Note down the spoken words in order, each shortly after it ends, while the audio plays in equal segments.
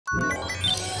Whatever,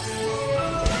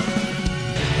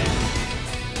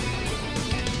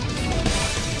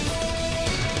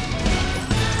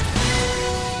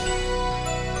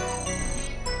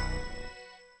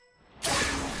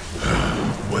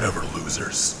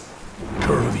 losers.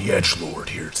 Kuro the Edgelord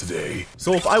here today.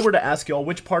 So if I were to ask y'all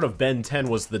which part of Ben 10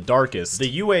 was the darkest,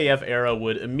 the UAF era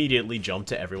would immediately jump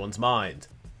to everyone's mind.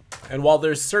 And while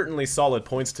there's certainly solid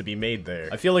points to be made there,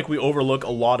 I feel like we overlook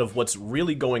a lot of what's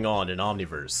really going on in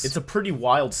Omniverse. It's a pretty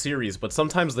wild series, but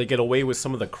sometimes they get away with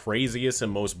some of the craziest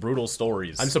and most brutal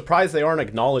stories. I'm surprised they aren't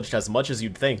acknowledged as much as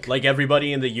you'd think. Like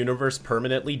everybody in the universe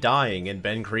permanently dying, and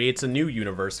Ben creates a new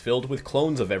universe filled with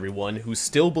clones of everyone who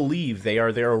still believe they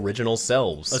are their original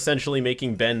selves, essentially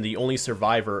making Ben the only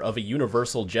survivor of a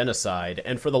universal genocide,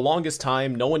 and for the longest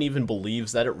time, no one even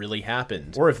believes that it really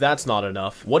happened. Or if that's not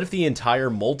enough, what if the entire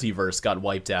multiverse got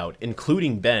wiped out,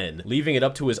 including Ben, leaving it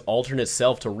up to his alternate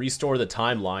self to restore the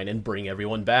timeline and bring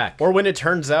everyone back? Or when it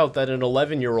turns out that an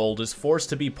 11-year-old is forced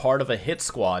to be part of a hit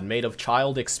squad made of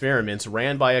child experiments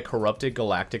ran by a corrupted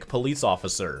galactic police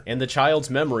officer, and the child's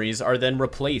memories are then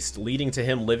replaced, leading to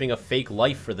him living a fake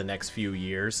life for the next few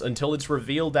years until it's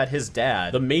revealed that his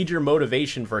dad, the major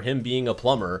motivation for him being a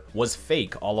plumber, was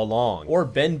fake all along. Or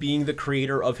Ben being the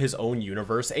creator of his own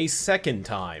universe a second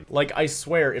time. Like, I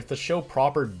swear, if the show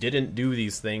proper didn't do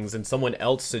these things and someone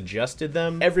else suggested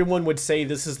them, everyone would say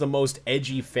this is the most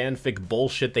edgy fanfic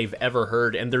bullshit they've ever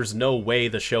heard, and there's no way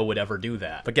the show would ever do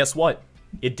that. But guess what?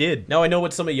 It did. Now I know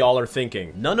what some of y'all are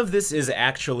thinking. None of this is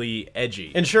actually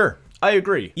edgy. And sure, I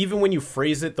agree. Even when you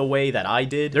phrase it the way that I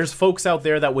did, there's folks out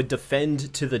there that would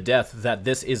defend to the death that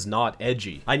this is not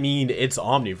edgy. I mean, it's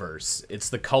Omniverse. It's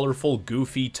the colorful,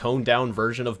 goofy, toned-down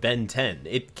version of Ben 10.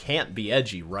 It can't be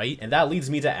edgy, right? And that leads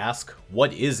me to ask,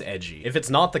 what is edgy? If it's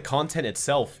not the content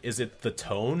itself, is it the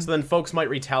tone? So then folks might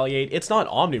retaliate, it's not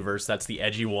Omniverse that's the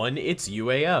edgy one, it's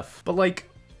UAF. But like,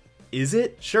 is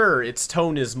it? Sure, its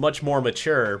tone is much more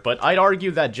mature, but I'd argue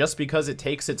that just because it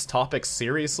takes its topics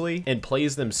seriously and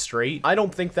plays them straight, I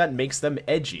don't think that makes them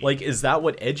edgy. Like, is that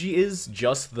what edgy is?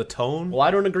 Just the tone? Well, I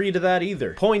don't agree to that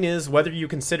either. Point is, whether you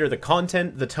consider the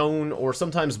content, the tone, or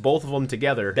sometimes both of them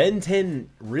together, Ben 10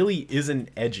 really isn't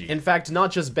edgy. In fact, not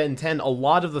just Ben 10, a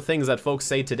lot of the things that folks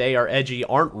say today are edgy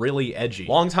aren't really edgy.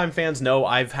 Longtime fans know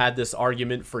I've had this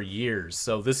argument for years,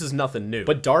 so this is nothing new.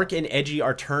 But dark and edgy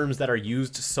are terms that are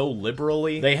used so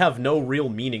liberally, they have no real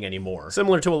meaning anymore.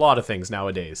 Similar to a lot of things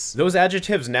nowadays. Those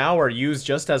adjectives now are used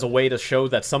just as a way to show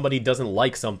that somebody doesn't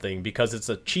like something because it's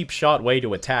a cheap shot way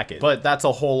to attack it. But that's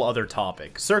a whole other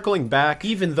topic. Circling back,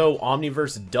 even though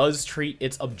Omniverse does treat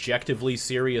its objectively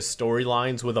serious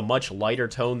storylines with a much lighter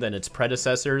tone than its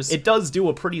predecessors, it does do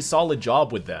a pretty solid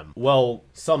job with them. Well,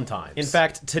 sometimes. In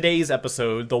fact, today's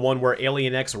episode, the one where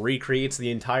Alien X recreates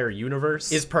the entire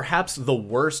universe, is perhaps the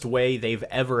worst way they've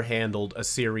ever handled a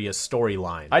serious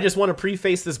storyline. I just want to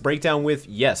preface this breakdown with,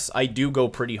 yes, I do go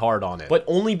pretty hard on it, but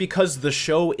only because the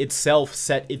show itself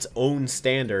set its own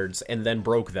standards and then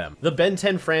broke them. The Ben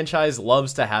 10 franchise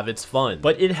loves to have its fun,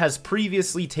 but it has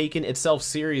previously taken itself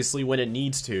seriously when it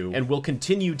needs to, and will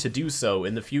continue to do so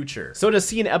in the future. So to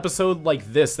see an episode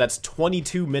like this that's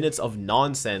 22 minutes of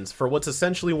nonsense for what's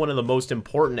essentially one of the most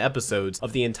important episodes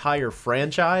of the entire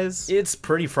franchise, it's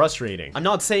pretty frustrating. I'm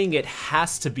not saying it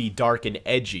has to be dark and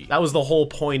edgy. That was the whole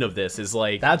point of this, is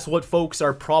like, that's what folks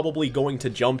are probably going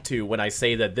to jump to when I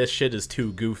say that this shit is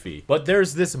too goofy. But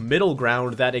there's this middle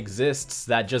ground that exists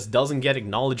that just doesn't get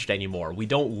acknowledged anymore. We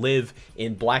don't live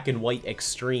in black and white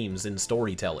extremes in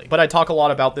storytelling. But I talk a lot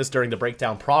about this during the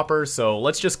breakdown proper, so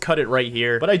let's just cut it right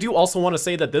here. But I do also want to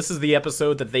say that this is the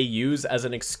episode that they use as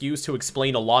an excuse to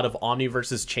explain a lot of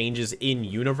Omniverse's changes in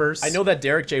universe. I know that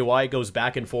Derek J. White goes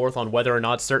back and forth on whether or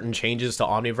not certain changes to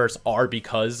Omniverse are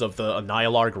because of the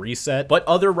Annihilarg reset, but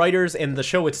other writers and the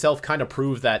show itself kind of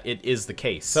prove that it is the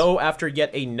case. So after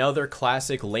yet another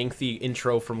classic lengthy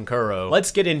intro from Kuro,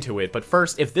 let's get into it. But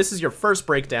first, if this is your first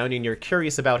breakdown and you're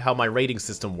curious about how my rating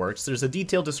system works, there's a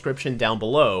detailed description down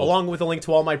below, along with a link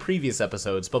to all my previous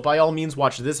episodes, but by all means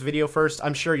watch this video first,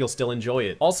 I'm sure you'll still enjoy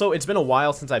it. Also, it's been a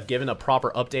while since I've given a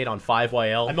proper update on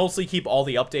 5YL. I mostly keep all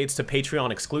the updates to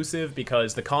Patreon exclusive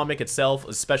because the comic itself,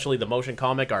 especially the motion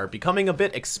comic, are becoming a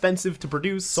bit expensive to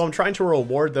produce, so I'm trying to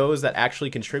reward those that actually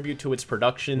contribute to its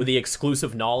production with the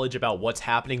exclusive knowledge about what's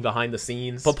happening behind the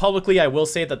scenes. But publicly, I will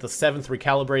say that the 7th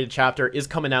recalibrated chapter is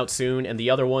coming out soon, and the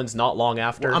other one's not long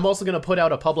after. I'm also going to put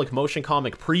out a public motion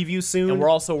comic preview soon, and we're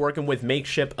also working with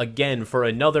Makeship again for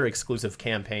another exclusive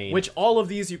campaign, which all of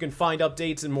these you can find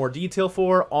updates in more detail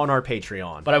for on our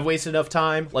Patreon. But I've wasted enough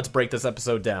time, let's break this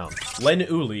episode down. Len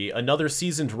Uli, another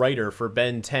seasoned writer for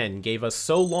Ben 10, gave us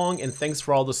So Long and Thanks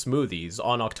for All the Smoothies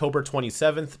on October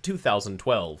 27th,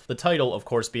 2012. The title, of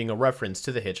course, being a reference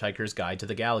to The Hitchhiker's Guide to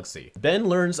the Galaxy. Ben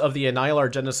learns of the Annihilar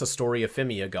Genesis story of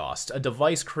Phimiagost, a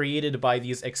device created by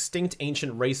these extinct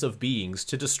ancient race of beings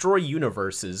to destroy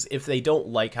universes if they don't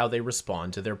like how they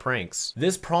respond to their pranks.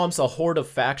 This prompts a horde of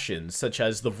factions, such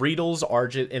as the Vreedles,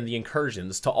 Argit, and the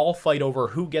Incursions, to all fight over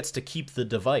who gets to keep the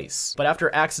device. But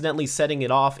after accidentally setting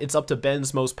it off, it's up to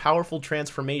Ben's most powerful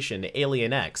transformation,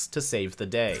 Alien X, to save the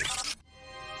day.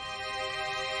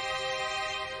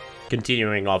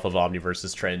 Continuing off of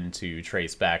Omniverse's trend to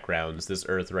trace backgrounds, this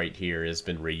Earth right here has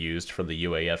been reused from the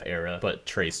UAF era, but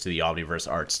traced to the Omniverse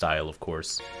art style, of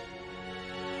course.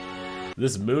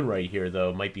 This moon right here,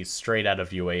 though, might be straight out of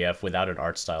UAF without an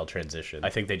art style transition. I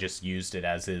think they just used it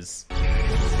as is.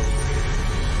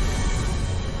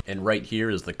 And right here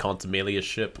is the Contumalia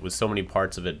ship, with so many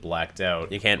parts of it blacked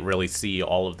out. You can't really see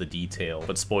all of the detail,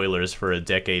 but spoilers for a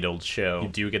decade-old show, you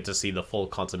do get to see the full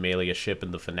Contumalia ship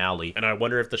in the finale. And I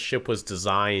wonder if the ship was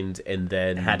designed and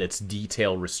then had its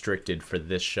detail restricted for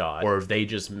this shot, or if they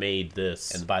just made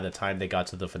this, and by the time they got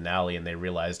to the finale and they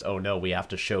realized, oh no, we have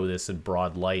to show this in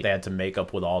broad light, they had to make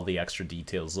up what all the extra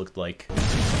details looked like.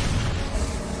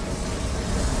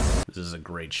 This is a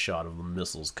great shot of the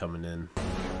missiles coming in.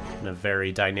 And a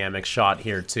very dynamic shot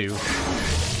here too.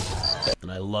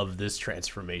 And I love this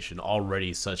transformation.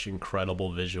 Already such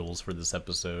incredible visuals for this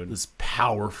episode. This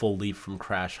powerful leap from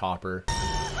Crash Hopper.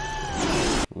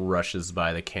 Rushes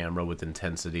by the camera with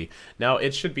intensity. Now,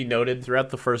 it should be noted,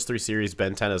 throughout the first 3 series,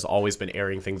 Ben 10 has always been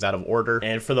airing things out of order,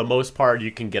 and for the most part,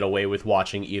 you can get away with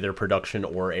watching either production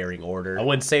or airing order. I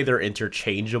wouldn't say they're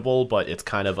interchangeable, but it's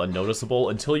kind of unnoticeable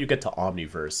until you get to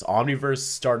Omniverse. Omniverse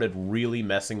started really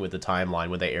messing with the timeline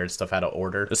when they aired stuff out of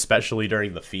order, especially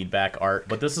during the feedback art,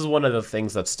 but this is one of the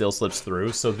things that still slips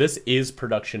through, so this is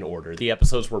production order. The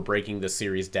episodes we're breaking this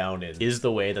series down in is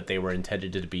the way that they were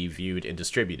intended to be viewed and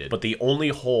distributed, but the only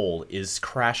hole is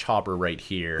Crash Hopper right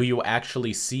here, who you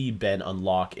actually see Ben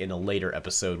unlock in a later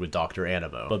episode with Dr.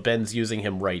 Animo, but Ben's using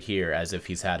him right here as if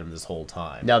he's had him this whole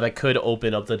time. Now that could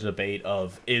open up the debate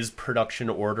of, is production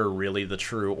order really the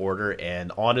true order?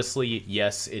 And honestly,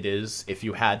 yes it is. If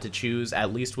you had to choose,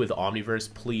 at least with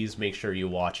Omniverse, please make sure you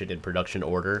watch it in production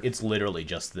order. It's literally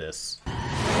just this.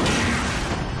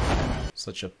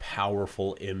 Such a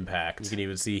powerful impact. You can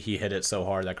even see he hit it so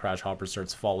hard that Crash Hopper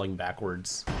starts falling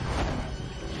backwards.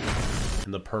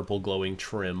 And the purple glowing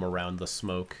trim around the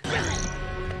smoke.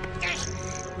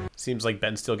 Seems like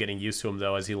Ben's still getting used to him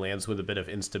though, as he lands with a bit of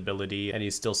instability, and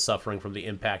he's still suffering from the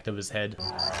impact of his head.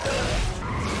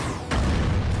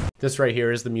 This right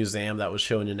here is the museum that was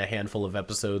shown in a handful of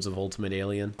episodes of Ultimate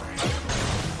Alien.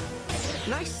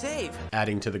 Nice save.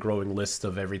 Adding to the growing list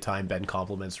of every time Ben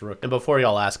compliments Rook. And before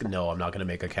y'all ask, no, I'm not going to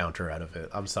make a counter out of it.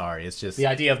 I'm sorry. It's just the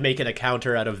idea of making a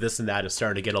counter out of this and that is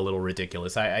starting to get a little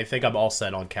ridiculous. I think I'm all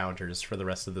set on counters for the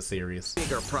rest of the series.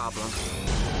 Bigger problem.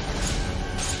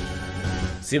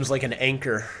 Seems like an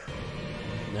anchor.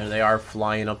 There they are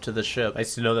flying up to the ship.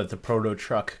 Nice to know that the proto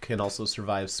truck can also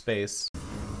survive space.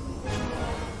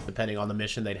 Depending on the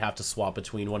mission, they'd have to swap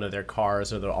between one of their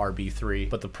cars or the RB3,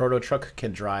 but the proto truck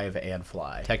can drive and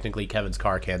fly. Technically, Kevin's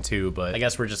car can too, but I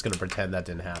guess we're just gonna pretend that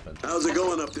didn't happen. How's it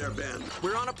going up there, Ben?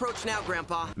 We're on approach now,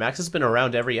 Grandpa. Max has been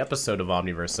around every episode of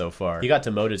Omniverse so far. He got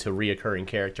demoted to a reoccurring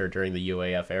character during the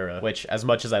UAF era, which, as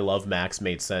much as I love Max,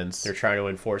 made sense. They're trying to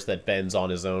enforce that Ben's on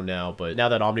his own now, but now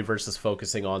that Omniverse is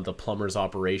focusing on the plumber's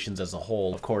operations as a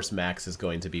whole, of course Max is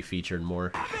going to be featured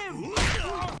more.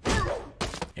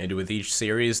 And with each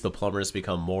series, the plumbers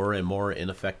become more and more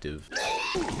ineffective.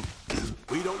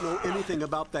 We don't know anything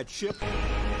about that ship.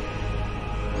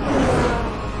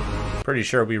 Pretty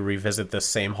sure we revisit this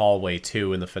same hallway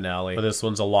too in the finale, but this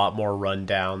one's a lot more run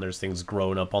down. There's things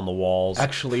growing up on the walls.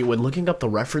 Actually, when looking up the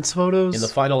reference photos, in the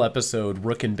final episode,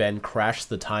 Rook and Ben crash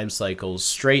the time cycles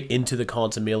straight into the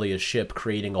Contumalia ship,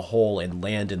 creating a hole and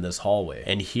land in this hallway.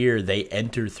 And here they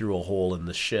enter through a hole in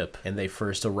the ship, and they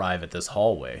first arrive at this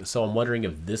hallway. So I'm wondering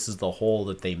if this is the hole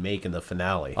that they make in the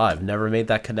finale. I've never made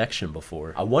that connection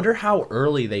before. I wonder how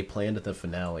early they planned at the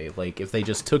finale. Like, if they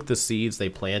just took the seeds they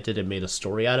planted and made a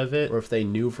story out of it, or if they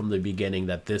knew from the beginning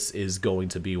that this is going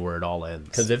to be where it all ends.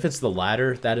 Because if it's the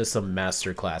latter, that is some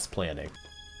masterclass planning.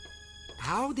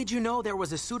 How did you know there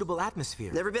was a suitable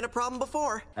atmosphere? Never been a problem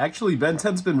before. Actually, Ben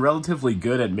 10's been relatively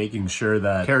good at making sure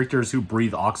that characters who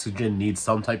breathe oxygen need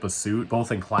some type of suit,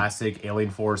 both in classic Alien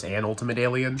Force and Ultimate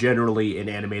Alien. Generally, in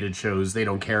animated shows, they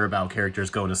don't care about characters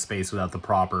going to space without the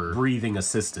proper breathing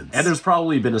assistance. And there's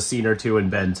probably been a scene or two in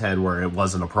Ben 10 where it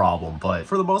wasn't a problem, but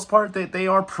for the most part, they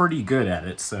are pretty good at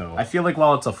it, so I feel like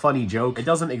while it's a funny joke, it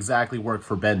doesn't exactly work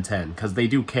for Ben 10, because they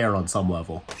do care on some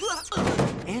level.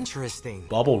 Interesting.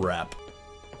 Bubble wrap.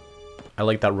 I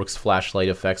like that Rook's flashlight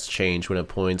effects change when it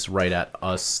points right at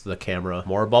us, the camera.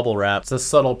 More bubble wrap. It's a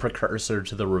subtle precursor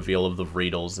to the reveal of the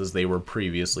Vreedles, as they were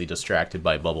previously distracted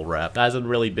by bubble wrap. That hasn't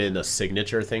really been a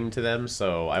signature thing to them,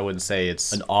 so I wouldn't say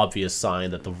it's an obvious sign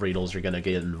that the Vreedles are gonna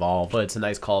get involved, but it's a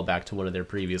nice callback to one of their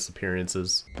previous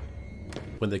appearances.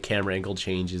 When the camera angle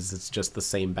changes, it's just the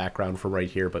same background from right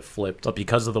here, but flipped. But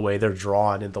because of the way they're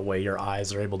drawn and the way your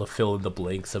eyes are able to fill in the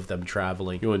blinks of them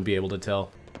traveling, you wouldn't be able to tell.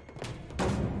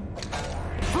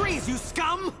 Freeze, you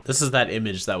scum! This is that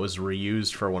image that was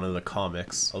reused for one of the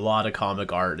comics. A lot of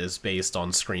comic art is based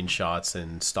on screenshots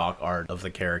and stock art of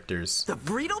the characters. The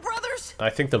Vreedle brothers? I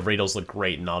think the Vreedles look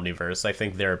great in Omniverse. I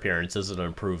think their appearance is an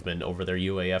improvement over their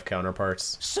UAF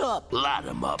counterparts. Sup? Light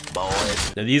 'em up,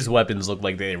 boys. Now these weapons look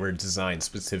like they were designed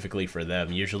specifically for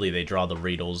them. Usually they draw the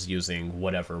Vreedles using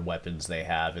whatever weapons they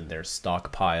have in their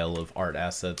stockpile of art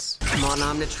assets. Come on,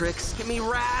 Omnitrix, give me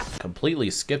wrath. Completely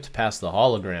skipped past the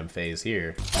hologram phase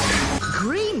here.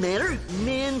 Gray matter?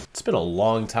 Man. It's been a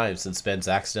long time since Ben's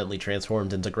accidentally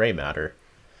transformed into gray matter.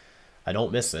 I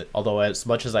don't miss it. Although as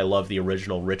much as I love the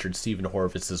original Richard Steven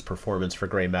Horowitz's performance for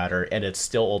Gray Matter, and it's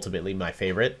still ultimately my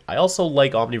favorite, I also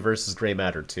like Omniverse's Gray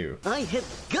Matter too. I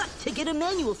have got to get a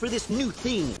manual for this new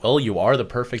thing. Well, you are the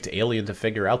perfect alien to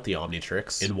figure out the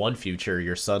Omnitrix. In one future,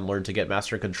 your son learned to get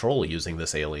master control using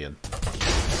this alien.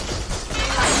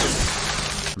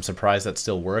 I'm surprised that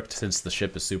still worked, since the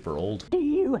ship is super old. Do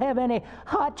you have any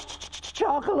hot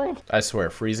chocolate? I swear,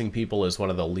 freezing people is one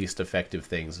of the least effective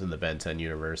things in the Ben 10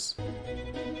 universe.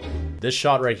 This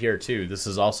shot right here too, this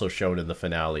is also shown in the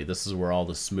finale. This is where all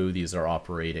the smoothies are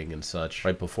operating and such,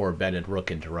 right before Ben and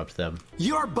Rook interrupt them.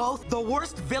 You're both the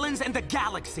worst villains in the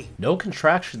galaxy. No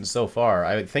contractions so far.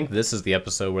 I think this is the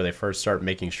episode where they first start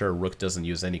making sure Rook doesn't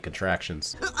use any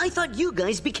contractions. I thought you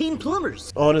guys became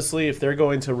plumbers. Honestly, if they're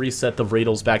going to reset the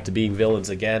Vreedles back to being villains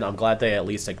again, I'm glad they at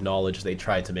least acknowledge they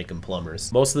tried to make them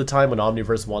plumbers. Most of the time when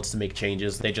Omniverse wants to make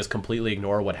changes, they just completely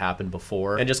ignore what happened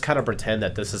before and just kind of pretend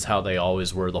that this is how they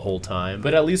always were the whole time.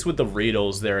 But at least with the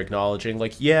Vreedles, they're acknowledging,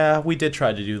 like, yeah, we did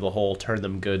try to do the whole turn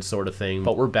them good sort of thing,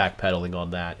 but we're backpedaling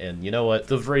on that. And you know what?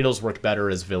 The Vreedles work better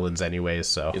as villains anyways,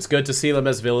 so it's good to see them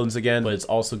as villains again, but it's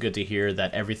also good to hear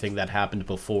that everything that happened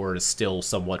before is still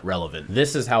somewhat relevant.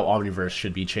 This is how Omniverse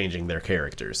should be changing their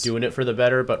characters. Doing it for the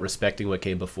better, but respecting what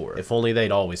came before. If only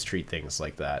they'd always treat things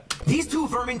like that. These two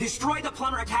vermin destroyed the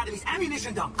Plumber Academy's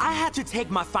ammunition dump. I had to take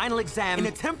my final exam in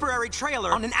a temporary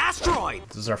trailer on an asteroid.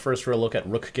 This is our first real look at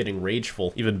Rook getting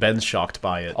rageful. Even Ben's shocked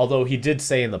by it. Although he did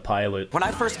say in the pilot, When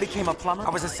I first became a plumber, I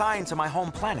was assigned to my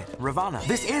home planet, Ravana.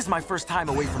 This is my first time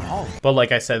away from home. but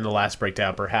like I said in the last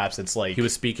breakdown, perhaps it's like he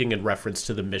was speaking in reference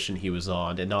to the mission he was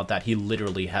on, and not that he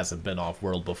literally hasn't been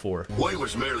off-world before. We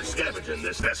was merely scavenging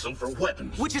this vessel for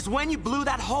weapons. Which is when you blew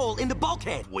that hole in the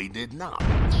bulkhead. We did not.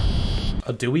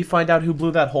 Do we find out who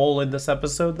blew that hole in this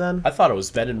episode then? I thought it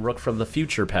was Ben and Rook from the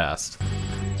future past.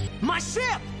 My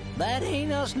ship! That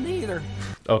ain't us neither.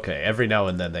 Okay, every now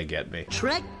and then they get me.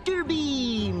 Tractor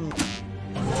beam.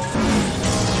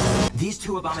 These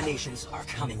two abominations are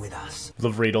coming with us. The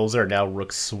Vreedles are now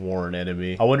Rook's sworn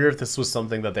enemy. I wonder if this was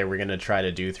something that they were gonna try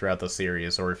to do throughout the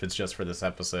series, or if it's just for this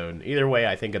episode. Either way,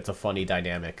 I think it's a funny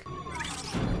dynamic.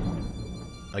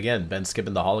 Again, Ben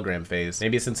skipping the hologram phase.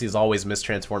 Maybe since he's always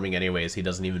mistransforming anyways, he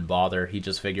doesn't even bother. He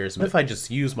just figures, what if I just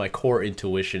use my core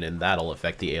intuition and that'll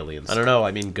affect the aliens? I don't know,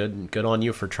 I mean, good on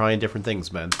you for trying different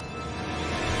things, man.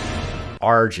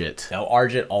 Argit. Now,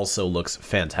 Argit also looks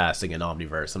fantastic in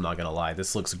Omniverse, I'm not gonna lie.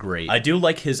 This looks great. I do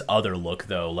like his other look,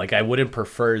 though. Like, I wouldn't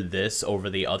prefer this over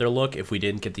the other look if we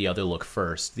didn't get the other look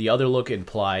first. The other look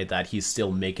implied that he's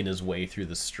still making his way through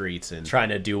the streets and trying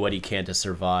to do what he can to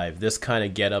survive. This kind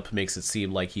of getup makes it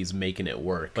seem like he's making it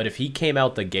work. But if he came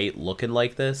out the gate looking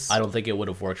like this, I don't think it would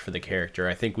have worked for the character.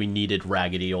 I think we needed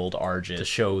raggedy old Argit to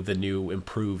show the new,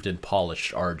 improved, and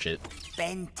polished Argit.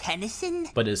 Ben Tennyson?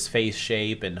 But his face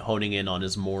shape and honing in on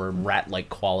his more rat-like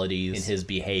qualities in his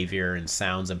behavior and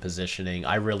sounds and positioning,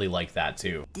 I really like that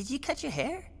too. Did you cut your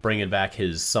hair? Bringing back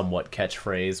his somewhat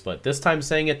catchphrase, but this time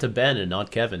saying it to Ben and not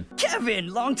Kevin.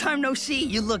 Kevin, long time no see.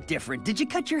 You look different. Did you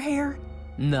cut your hair?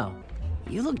 No.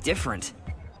 You look different.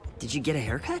 Did you get a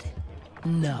haircut?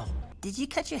 No. Did you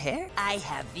cut your hair? I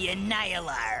have the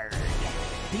Annihilar.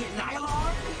 The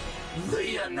Annihilar?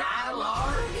 The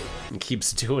Annihilar? It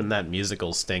keeps doing that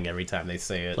musical sting every time they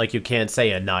say it. Like you can't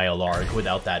say Annihilar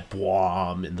without that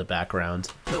bwom in the background.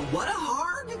 The what a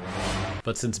hard?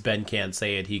 But since Ben can't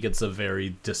say it, he gets a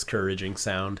very discouraging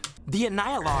sound. The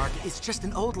Annihilar is just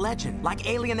an old legend, like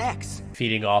Alien X.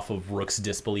 Feeding off of Rook's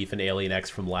disbelief in Alien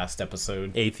X from last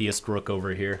episode. Atheist Rook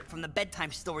over here. From the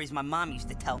bedtime stories my mom used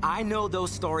to tell me. I know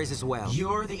those stories as well.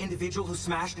 You're the individual who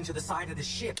smashed into the side of the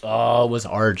ship. Oh, it was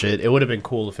Argit. It would have been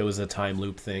cool if it was a time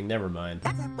loop thing. Never mind.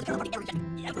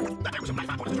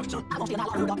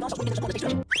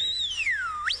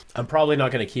 I'm probably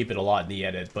not going to keep it a lot in the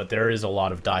edit, but there is a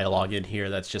lot of dialogue in here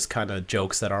that's just kind of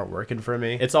jokes that aren't working for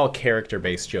me. It's all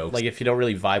character-based jokes. Like, if you don't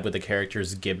really vibe with the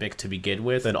character's gimmick to begin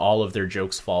with, then all of their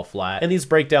jokes fall flat. And these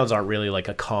breakdowns aren't really like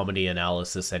a comedy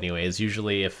analysis anyways.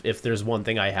 Usually, if there's one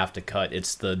thing I have to cut,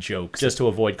 it's the jokes, just to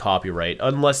avoid copyright,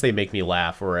 unless they make me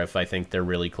laugh or if I think they're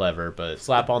really clever. But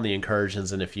slap on the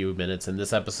incursions in a few minutes, and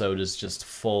this episode is just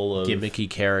full of gimmicky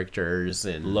characters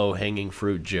and low-hanging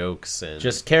fruit jokes, and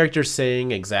just characters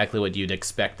saying exactly what you'd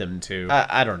expect them to.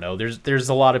 I don't know. There's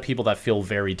a lot of people that feel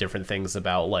very different things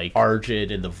about like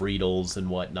Argid and the Vreedles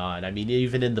and whatnot. I mean,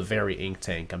 even in the very Ink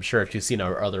Tank, I'm sure if you've seen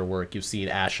our other work, you've seen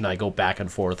Ash and I go back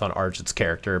and forth on Argid's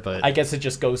character, but I guess it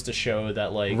just goes to show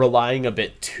that like relying a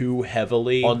bit too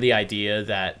heavily on the idea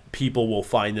that people will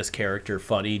find this character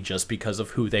funny just because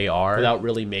of who they are, without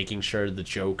really making sure the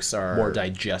jokes are more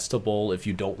digestible if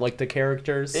you don't like the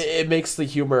characters, it makes the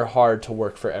humor hard to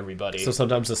work for everybody. So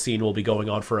sometimes the scene will be going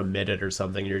on for a minute or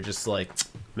something, and you're just like,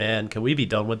 man, can we be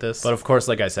done with this? But of course,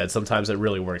 like I said, sometimes it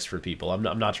really works for people.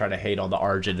 I'm not trying to hate on the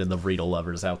Argid and the Vreedle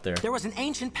lovers out there. There was an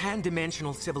ancient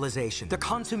pan-dimensional civilization, the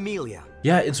Contumelia.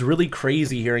 Yeah, it's really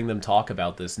crazy hearing them talk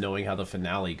about this, knowing how the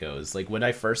finale goes. Like, when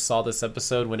I first saw this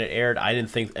episode, when it aired, I didn't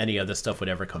think any of this stuff would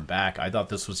ever come back. I thought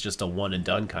this was just a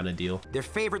one-and-done kind of deal. Their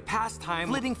favorite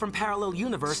pastime, living from parallel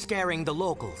universe, scaring the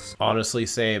locals. Honestly,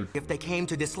 same. If they came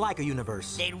to dislike a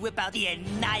universe, They'd whip out the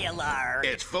Annihilar.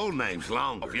 Its full name's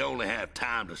long if you only have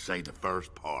time to say the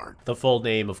first part. The full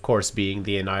name, of course, being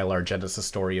the Annihilar Genesis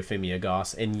Story of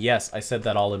Goss. And yes, I said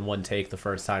that all in one take the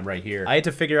first time right here. I had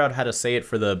to figure out how to say it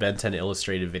for the Ben 10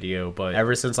 illustrated video, but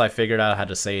ever since I figured out how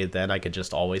to say it then, I could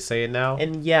just always say it now.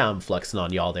 And yeah, I'm flexing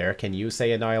on y'all there. Can you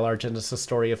say Annihilar Genesis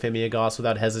Story of Goss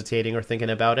without hesitating or thinking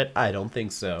about it? I don't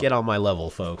think so. Get on my level,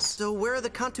 folks. So where are the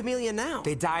Contumelia now?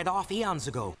 they died off eons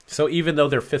ago. So even though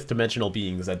they're fifth dimensional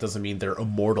beings, that doesn't mean they're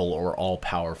immortal or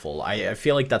all-powerful. I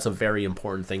feel like that's a very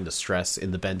important thing to stress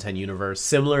in the Ben 10 universe.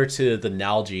 Similar to the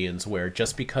Nalgeans, where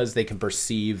just because they can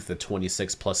perceive the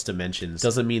 26 plus dimensions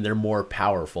doesn't mean they're more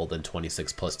powerful than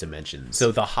 26 plus dimensions.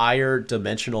 So the higher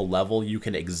dimensional level you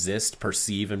can exist,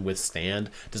 perceive, and withstand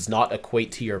does not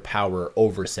equate to your power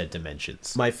over said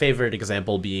dimensions. My favorite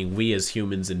example being we as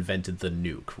humans invented the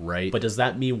nuke, right? But does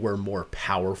that mean we're more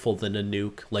powerful than a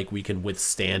nuke? Like we can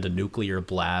withstand a nuclear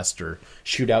blast or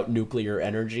shoot out nuclear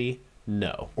energy?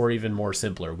 No. Or even more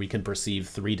simpler, we can perceive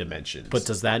 3 dimensions. But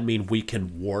does that mean we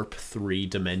can warp 3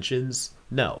 dimensions?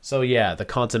 No. So yeah, the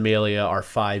Contumelia are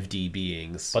 5D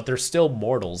beings, but they're still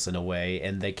mortals in a way,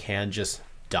 and they can just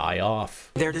die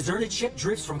off. Their deserted ship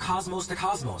drifts from cosmos to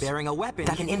cosmos, bearing a weapon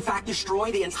that can in fact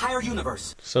destroy the entire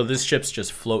universe. So this ship's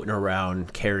just floating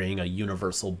around carrying a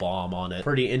universal bomb on it.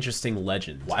 Pretty interesting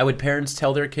legend. Why would parents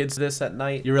tell their kids this at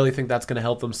night? You really think that's gonna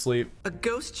help them sleep? A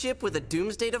ghost ship with a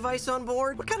doomsday device on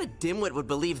board? What kind of dimwit would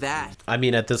believe that? I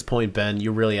mean, at this point, Ben,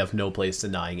 you really have no place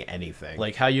denying anything.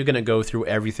 Like, how you gonna go through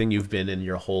everything you've been in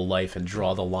your whole life and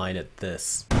draw the line at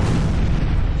this?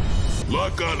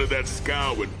 Lock onto that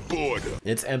scowl with boredom.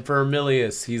 It's Emperor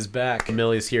Milius. He's back.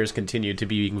 Milius here has continued to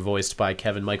be being voiced by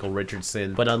Kevin Michael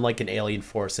Richardson, but unlike in Alien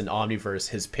Force and Omniverse,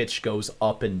 his pitch goes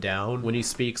up and down when he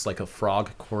speaks, like a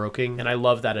frog croaking, and I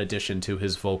love that addition to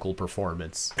his vocal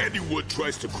performance. Anyone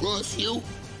tries to cross you,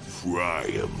 fry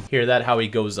him. Hear that? How he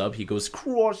goes up? He goes,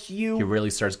 cross you. He really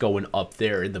starts going up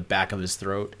there in the back of his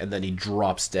throat, and then he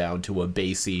drops down to a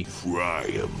bassy, fry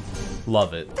him.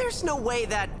 Love it. There's no way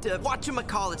that,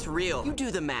 whatchamacallit's real. You do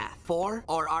the math. 4?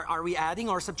 Or are we adding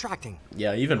or subtracting?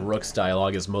 Yeah, even Rook's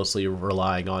dialogue is mostly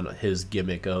relying on his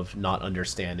gimmick of not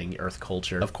understanding Earth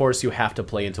culture. Of course, you have to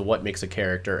play into what makes a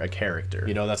character a character.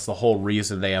 You know, that's the whole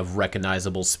reason they have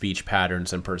recognizable speech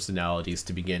patterns and personalities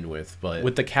to begin with. But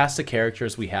with the cast of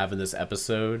characters we have in this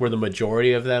episode, where the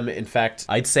majority of them, in fact,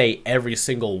 I'd say every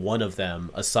single one of them,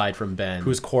 aside from Ben,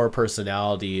 whose core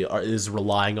personality is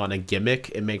relying on a gimmick,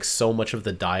 it makes so much of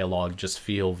the dialogue just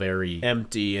feel very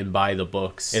empty and by the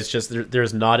books. It's just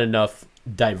there's not enough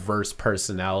diverse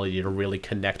personality to really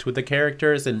connect with the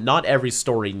characters, and not every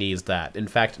story needs that. In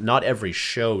fact, not every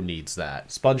show needs that.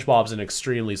 SpongeBob's an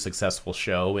extremely successful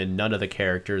show, and none of the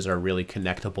characters are really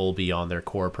connectable beyond their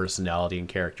core personality and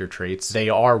character traits. They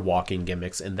are walking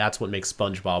gimmicks, and that's what makes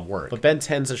SpongeBob work. But Ben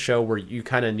 10's a show where you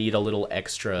kind of need a little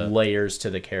extra layers to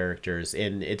the characters,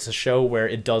 and it's a show where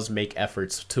it does make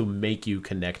efforts to make you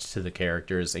connect to the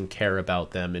characters and care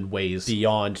about them in ways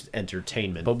beyond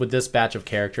entertainment. But with this batch of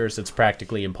characters, it's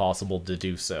practically impossible to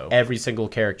do so. Every single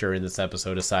character in this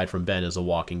episode, aside from Ben, is a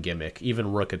walking gimmick.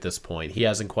 Even Rook at this point. He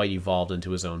hasn't quite evolved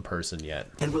into his own person yet.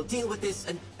 And we'll deal with this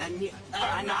Annihilar.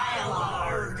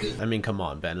 I mean, come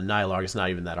on, Ben. Annihilar is not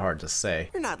even that hard to say.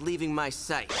 You're not leaving my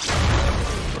sight.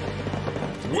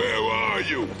 Where are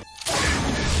you?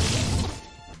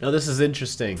 Now this is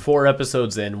interesting. 4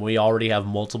 episodes in, we already have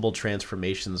multiple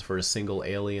transformations for a single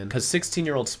alien. Because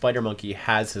 16-year-old Spider Monkey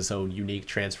has his own unique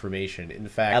transformation. In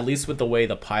fact, at least with the way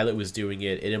the pilot was doing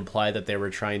it, it implied that they were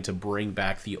trying to bring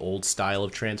back the old style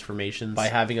of transformations by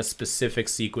having a specific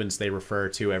sequence they refer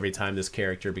to every time this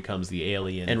character becomes the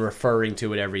alien, and referring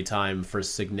to it every time for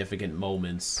significant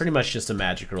moments. Pretty much just a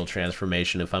magical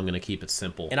transformation if I'm gonna keep it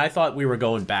simple. And I thought we were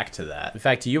going back to that. In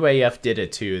fact, UAF did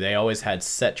it too. They always had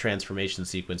set transformation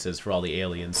sequences for all the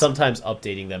aliens, sometimes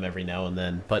updating them every now and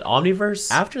then. But Omniverse,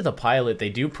 after the pilot, they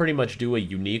do pretty much do a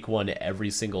unique one every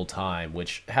single time,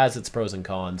 which has its pros and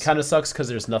cons. Kind of sucks because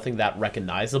there's nothing that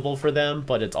recognizable for them,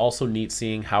 but it's also neat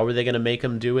seeing how are they going to make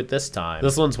them do it this time.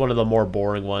 This one's one of the more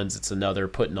boring ones. It's another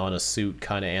putting on a suit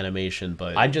kind of animation,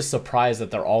 but I'm just surprised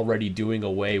that they're already doing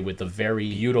away with the very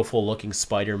beautiful looking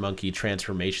Spider Monkey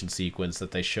transformation sequence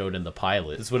that they showed in the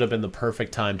pilot. This would have been the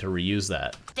perfect time to reuse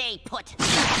that. Stay put.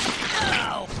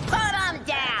 Oh, put 'em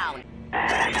down.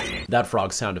 That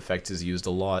frog sound effect is used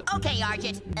a lot. Okay,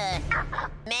 Argent. Man.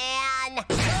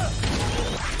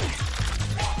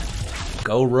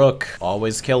 Go Rook,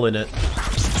 always killing it.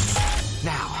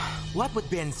 Now, what would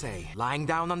Ben say? Lying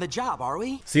down on the job, are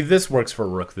we? See, this works for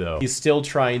Rook though. He's still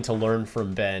trying to learn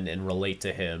from Ben and relate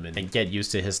to him and get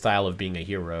used to his style of being a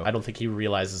hero. I don't think he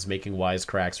realizes making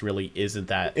wisecracks really isn't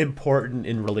that important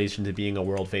in relation to being a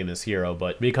world famous hero,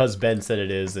 but because Ben said it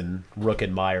is and Rook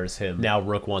admires him, now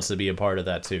Rook wants to be a part of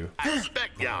that too. I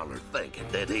expect y'all are thinking,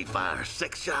 did he fire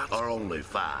 6 shots or only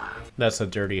 5? That's a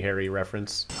Dirty Harry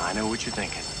reference. I know what you're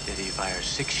thinking. Did he fire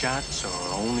 6 shots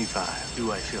or only 5?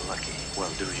 Do I feel lucky? Well,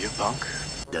 do you, punk?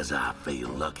 Does I feel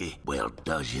lucky? Well,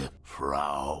 does you,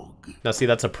 frog? Now see,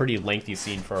 that's a pretty lengthy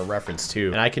scene for a reference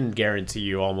too, and I can guarantee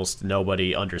you almost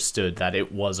nobody understood that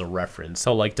it was a reference.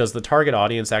 So like, does the target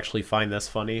audience actually find this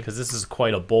funny? Because this is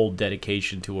quite a bold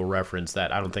dedication to a reference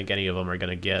that I don't think any of them are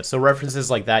gonna get. So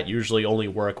references like that usually only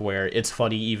work where it's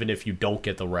funny even if you don't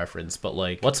get the reference, but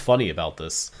like, what's funny about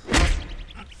this?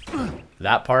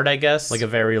 That part, I guess? Like a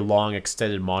very long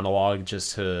extended monologue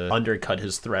just to undercut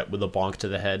his threat with a bonk to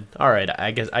the head. Alright,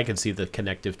 I guess I can see the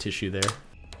connective tissue there.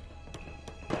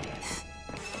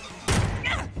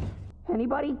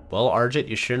 Anybody? Well, Argent,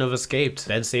 you shouldn't have escaped.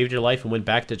 Ben saved your life and went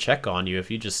back to check on you. If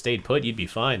you just stayed put, you'd be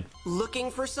fine. Looking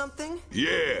for something?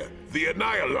 Yeah, the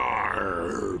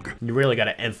Annihilar. You really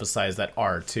gotta emphasize that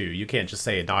R too. You can't just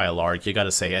say Annihilar, you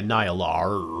gotta say Annihilar.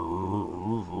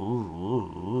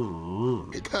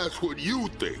 That's what you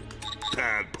think,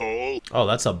 tadpole. Oh,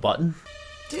 that's a button?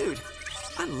 Dude,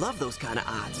 I love those kind of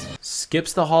odds.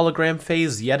 Skips the hologram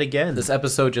phase yet again. This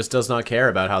episode just does not care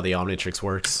about how the Omnitrix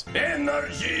works.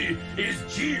 Energy is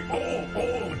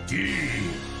G-O-O-D.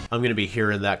 I'm gonna be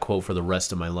hearing that quote for the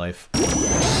rest of my life.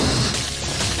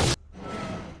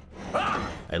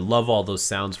 I love all those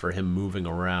sounds for him moving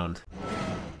around.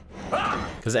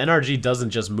 Because NRG doesn't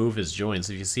just move his joints.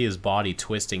 If you see his body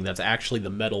twisting, that's actually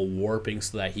the metal warping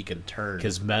so that he can turn.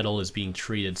 Because metal is being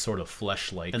treated sort of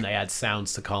flesh-like, and they add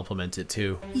sounds to complement it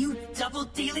too. You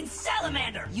double-dealing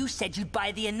salamander! You said you'd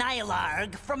buy the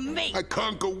Annihilar from me! I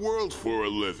conquer worlds for a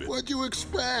living. What'd you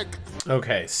expect?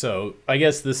 Okay, so I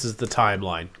guess this is the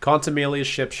timeline. Quantumelia's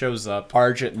ship shows up,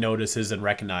 Argent notices and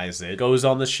recognizes it, goes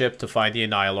on the ship to find the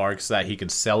Annihilar so that he can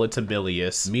sell it to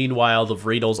Milius. Meanwhile, the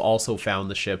Vreedles also found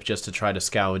the ship just to try to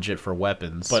scavenge it for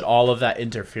weapons. But all of that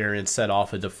interference set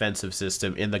off a defensive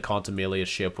system in the Quantumelia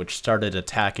ship, which started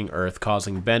attacking Earth,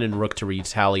 causing Ben and Rook to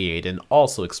retaliate and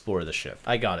also explore the ship.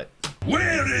 I got it.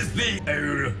 Where is the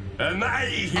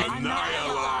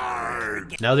Annihilar?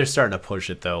 Now they're starting to push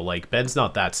it though, like Ben's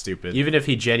not that stupid. Even if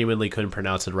he genuinely couldn't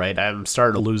pronounce it right, I'm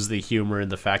starting to lose the humor in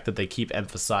the fact that they keep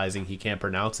emphasizing he can't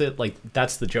pronounce it. Like,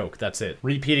 that's the joke, that's it.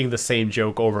 Repeating the same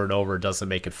joke over and over doesn't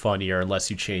make it funnier unless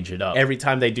you change it up. Every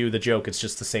time they do the joke, it's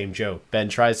just the same joke. Ben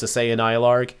tries to say an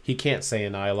Ilarg, he can't say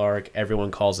an Ilarg,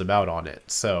 everyone calls him out on it.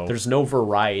 So there's no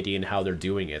variety in how they're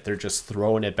doing it. They're just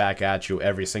throwing it back at you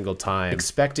every single time,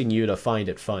 expecting you to find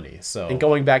it funny. So, and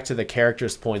going back to the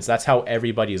characters' points, that's how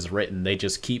everybody's written. They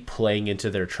just keep playing into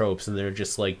their tropes and they're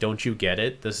just like, don't you get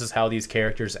it? This is how these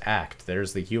characters act.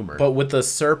 There's the humor. But with the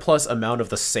surplus amount of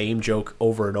the same joke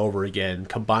over and over again,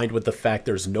 combined with the fact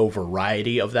there's no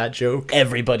variety of that joke,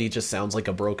 everybody just sounds like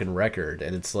a broken record.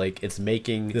 And it's like, it's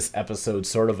making this episode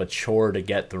sort of a chore to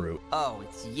get through. Oh,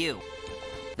 it's you.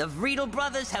 The Riedel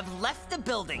brothers have left the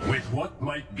building. With what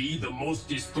might be the most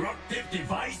destructive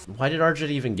device? Why did Arjun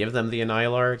even give them the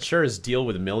Annihilar? Sure, his deal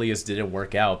with Milius didn't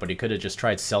work out, but he could have just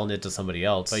tried selling it to somebody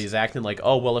else. But he's acting like,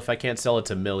 oh, well, if I can't sell it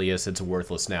to Milius, it's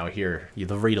worthless now. Here,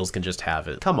 the Riedels can just have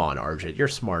it. Come on, Arjun, you're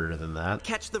smarter than that.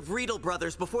 Catch the Riedel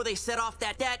brothers before they set off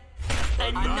that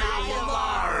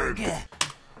Annihilarg.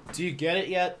 Do you get it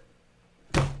yet?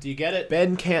 Do you get it?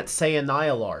 Ben can't say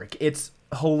Annihilarg. It's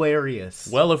hilarious.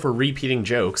 Well, if we're repeating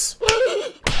jokes.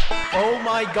 Oh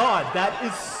my god, that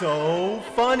is so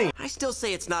funny. I still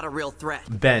say it's not a real threat.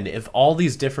 Ben, if all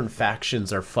these different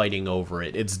factions are fighting over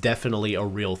it, it's definitely a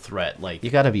real threat. Like, you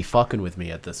gotta be fucking with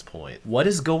me at this point. What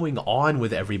is going on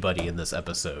with everybody in this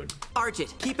episode?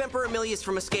 Arjit, keep Emperor Emilius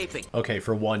from escaping. Okay,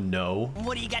 for one, no.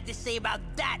 What do you got to say about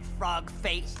that, frog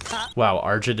face? Huh? Wow,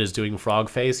 Arjit is doing frog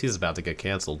face? He's about to get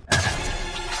canceled.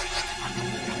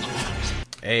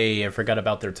 Hey, I forgot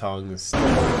about their tongues.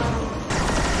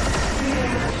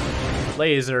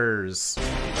 Lasers.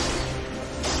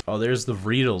 Oh, there's the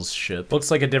Riedel's ship. Looks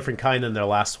like a different kind than their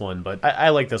last one, but I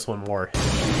like this one more.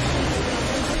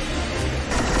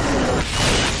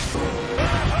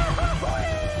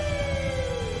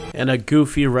 And a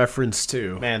goofy reference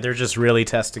too. Man, they're just really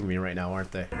testing me right now,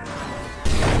 aren't they?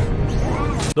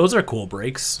 Those are cool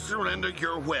breaks. Surrender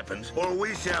your weapons, or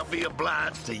we shall be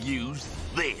obliged to use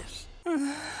this.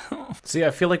 See, I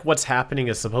feel like what's happening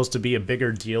is supposed to be a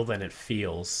bigger deal than it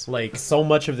feels. Like, so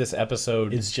much of this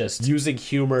episode is just using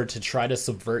humor to try to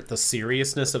subvert the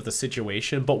seriousness of the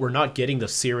situation, but we're not getting the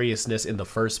seriousness in the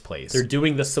first place. They're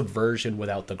doing the subversion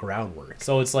without the groundwork.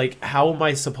 So it's like, how am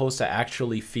I supposed to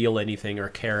actually feel anything or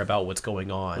care about what's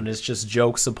going on when it's just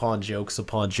jokes upon jokes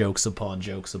upon jokes upon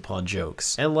jokes upon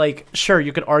jokes? And like, sure,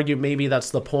 you could argue maybe that's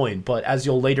the point, but as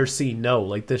you'll later see, no,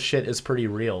 like this shit is pretty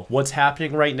real. What's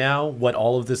happening right now, what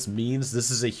all of this means, this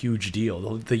is a huge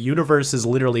deal. The universe is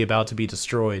literally about to be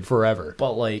destroyed forever.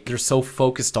 But like, they're so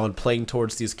focused on playing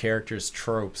towards these characters'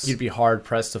 tropes, you'd be hard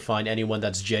pressed to find anyone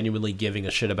that's genuinely giving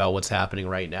a shit about what's happening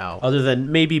right now, other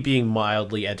than maybe being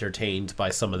mildly entertained by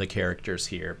some of the characters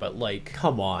here. But like,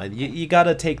 come on, you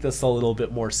gotta take this a little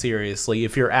bit more seriously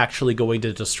if you're actually going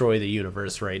to destroy the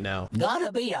universe right now.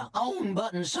 Gotta be a own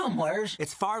button somewheres.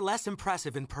 It's far less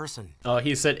impressive in person. Oh,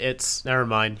 he said it's. Never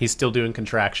mind. He's still doing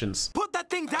contractions. Put that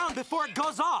thing down before it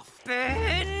goes off.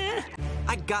 Ben,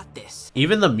 I got this.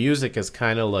 Even the music is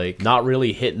kind of like not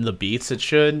really hitting the beats it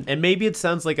should. And maybe it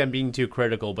sounds like I'm being too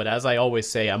critical, but as I always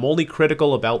say, I'm only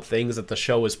critical about things that the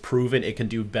show has proven it can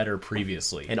do better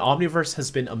previously. And Omniverse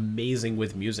has been amazing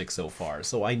with music so far,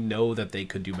 so I know that they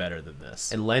could do better than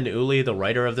this. And Len Uli, the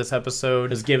writer of this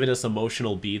episode, has given us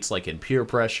emotional beats like in Peer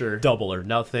Pressure, Double or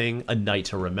Nothing, A Night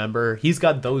to Remember. He's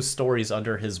got those stories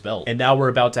under his belt. And now we're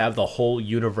about to have the whole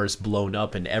universe blown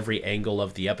up and every angle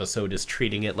of the episode is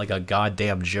treating it like a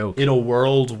goddamn joke. In a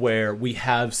world where we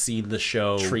have seen the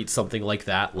show treat something like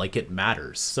that like it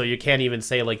matters. So you can't even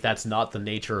say like that's not the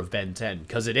nature of Ben 10,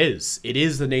 because it is. It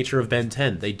is the nature of Ben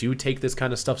 10. They do take this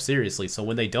kind of stuff seriously, so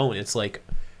when they don't, it's like,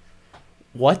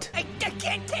 what? I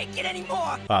can't take it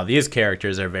anymore. Wow, these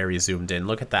characters are very zoomed in.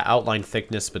 Look at the outline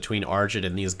thickness between Arjit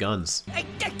and these guns. I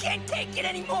can't take it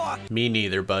anymore. Me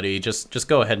neither, buddy. Just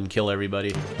go ahead and kill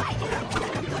everybody.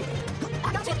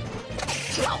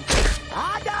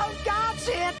 I don't got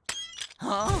it.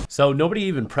 Huh? So nobody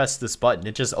even pressed this button.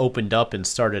 It just opened up and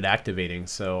started activating.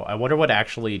 So I wonder what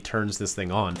actually turns this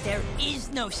thing on. There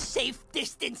is no safe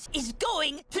distance is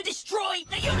going to destroy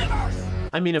the universe.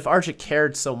 I mean, if Arjit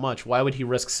cared so much, why would he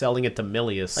risk selling it to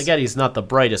Milius? I get he's not the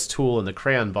brightest tool in the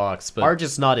crayon box, but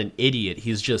Arjit's not an idiot,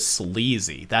 he's just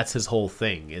sleazy. That's his whole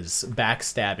thing, is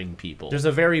backstabbing people. There's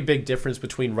a very big difference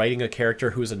between writing a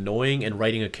character who's annoying and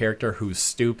writing a character who's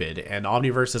stupid, and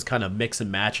Omniverse is kind of mix and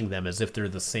matching them as if they're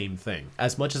the same thing.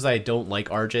 As much as I don't like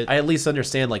Arjit, I at least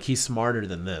understand like he's smarter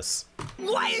than this.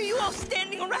 Why are you all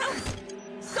standing around?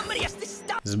 Somebody has to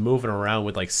stop He's moving around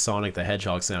with like Sonic the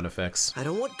Hedgehog sound effects. I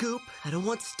don't want goop. I don't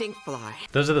want stink fly.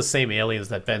 Those are the same aliens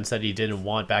that Ben said he didn't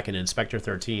want back in Inspector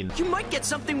 13. You might get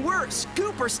something worse,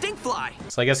 goop or stink fly.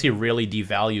 So I guess he really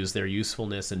devalues their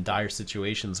usefulness in dire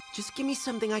situations. Just give me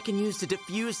something I can use to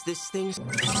diffuse this thing.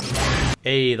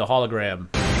 Hey, the hologram.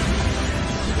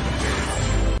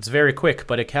 It's very quick,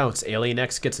 but it counts. Alien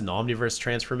X gets an omniverse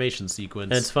transformation sequence.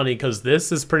 And it's funny because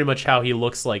this is pretty much how he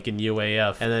looks like in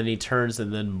UAF. And then he turns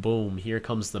and then boom, here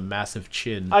comes the massive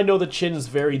chin. I know the chin is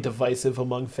very divisive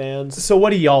among fans. So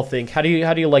what do y'all think? How do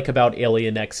you like about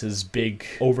Alien X's big,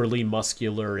 overly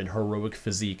muscular and heroic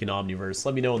physique in Omniverse?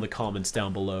 Let me know in the comments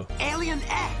down below. Alien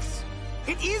X!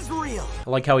 It is real! I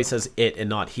like how he says it and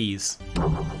not he's.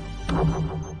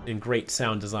 And great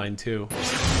sound design too.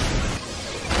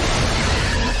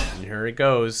 Here it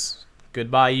goes.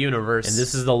 Goodbye, universe. And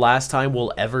this is the last time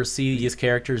we'll ever see these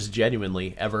characters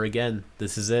genuinely, ever again.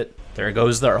 This is it. There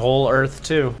goes their whole Earth,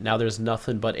 too. Now there's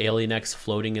nothing but Alien X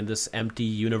floating in this empty,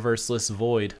 universeless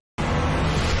void.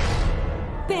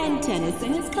 Ben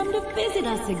Tennyson has come to visit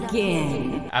us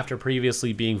again. After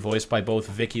previously being voiced by both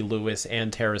Vicki Lewis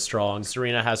and Tara Strong,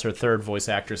 Serena has her third voice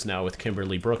actress now with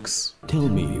Kimberly Brooks. Tell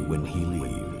me when he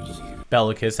leaves.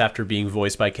 Bellicus, after being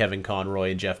voiced by Kevin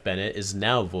Conroy and Jeff Bennett, is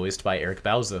now voiced by Eric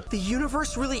Bauza. The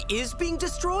universe really is being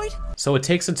destroyed? So it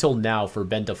takes until now for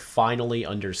Ben to finally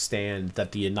understand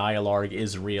that the Annihilarg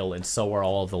is real and so are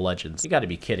all of the legends. You gotta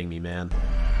be kidding me, man.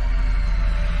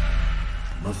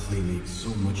 Must they make so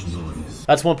much noise?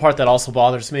 That's one part that also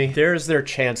bothers me. There's their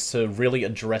chance to really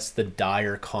address the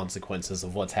dire consequences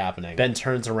of what's happening. Ben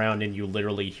turns around and you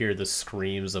literally hear the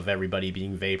screams of everybody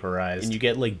being vaporized. And you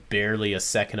get like barely a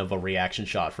second of a reaction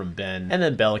shot from Ben. And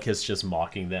then Bellicus just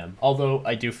mocking them. Although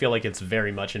I do feel like it's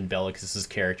very much in Bellicus's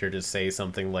character to say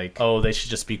something like, oh, they should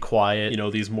just be quiet. You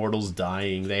know, these mortals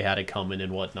dying, they had it coming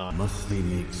and whatnot. Must they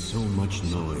make so much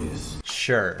noise?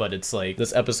 Sure, but it's like,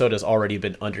 this episode has already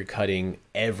been undercutting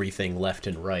everything left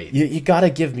and right. You gotta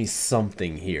give me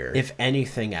something here. If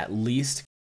anything, at least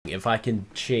if I can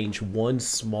change one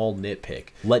small nitpick,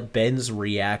 let Ben's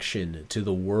reaction to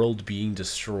the world being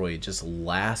destroyed just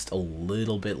last a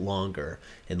little bit longer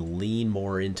and lean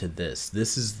more into this.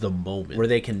 This is the moment where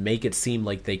they can make it seem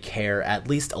like they care at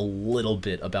least a little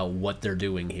bit about what they're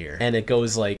doing here. And it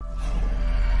goes like...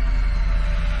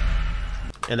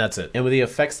 And that's it. And with the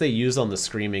effects they use on the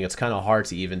screaming, it's kind of hard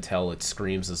to even tell it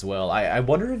screams as well. I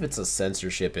wonder if it's a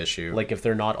censorship issue. Like if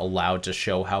they're not allowed to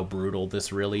show how brutal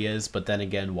this really is, but then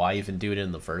again, why even do it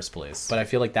in the first place? But I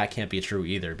feel like that can't be true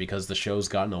either because the show's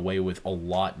gotten away with a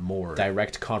lot more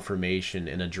direct confirmation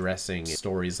in addressing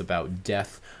stories about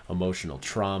death, emotional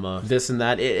trauma, this and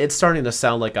that. It's starting to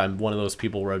sound like I'm one of those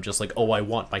people where I'm just like, oh, I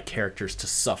want my characters to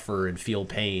suffer and feel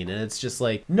pain. And it's just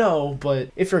like, no,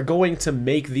 but if you're going to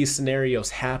make these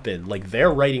scenarios happen, like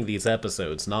they're writing these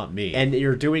episodes, not me, and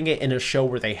you're doing it in a show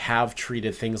where they have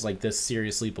treated things like this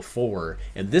seriously before,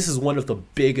 and this is one of the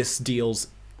biggest deals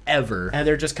ever, and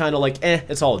they're just kind of like,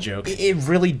 it's all a joke. It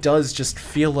really does just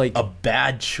feel like a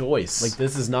bad choice. Like,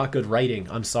 this is not good writing.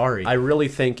 I'm sorry. I really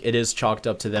think it is chalked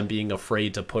up to them being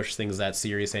afraid to push things that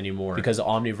serious anymore, because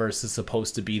Omniverse is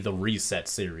supposed to be the reset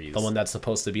series, the one that's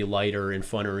supposed to be lighter and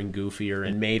funner and goofier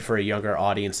and made for a younger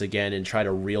audience again, and try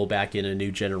to reel back in a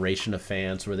new generation of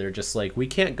fans where they're just like, we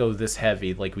can't go this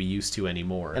heavy like we used to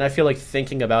anymore. And I feel like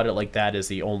thinking about it like that is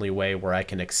the only way where I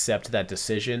can accept that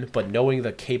decision, but knowing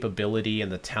the capability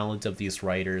and the talent of these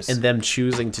writers and them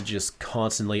choosing to just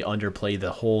constantly underplay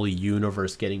the whole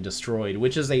universe getting destroyed,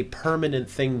 which is a permanent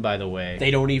thing, by the way.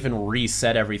 They don't even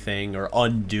reset everything or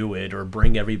undo it or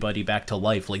bring everybody back to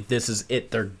life. Like, this is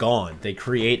it. They're gone. They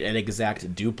create an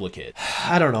exact duplicate.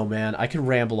 I don't know, man. I can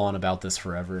ramble on about this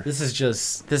forever. This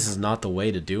is not the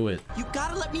way to do it. You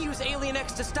gotta let me use Alien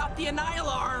X to stop the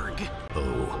Annihilarg!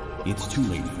 Oh, it's too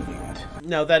late for that.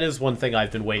 Now, that is one thing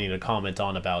I've been waiting to comment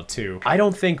on about, too. I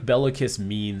don't think Bellicus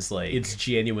means, like, it's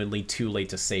genuinely too late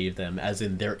to save them, as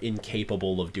in they're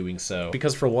incapable of doing so.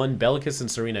 Because, for one, Bellicus and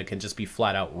Serena can just be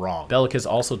flat out wrong. Bellicus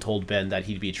also told Ben that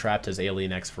he'd be trapped as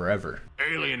Alien X forever.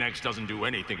 Alien X doesn't do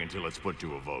anything until it's put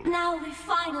to a vote. Now we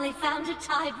finally found a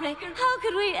tiebreaker. How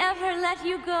could we ever let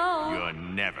you go? You're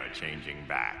never changing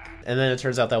back. And then it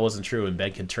turns out that wasn't true, and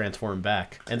Ben can transform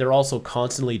back. And they're also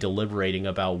constantly deliberating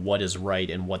about what is right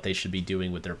and what they should be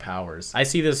doing with their powers. I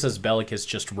see this as Bellicus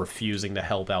just refusing to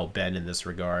help out Ben in this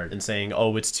regard and saying,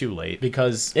 oh, it's too late,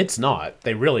 because it's not.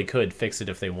 They really could fix it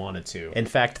if they wanted to. In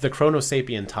fact, the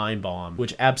Chronosapien time bomb,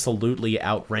 which absolutely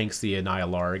outranks the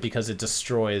Annihilarg because it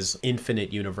destroys infinite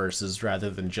infinite universes rather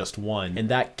than just one, and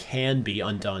that can be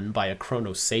undone by a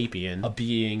chronosapien, a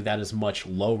being that is much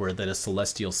lower than a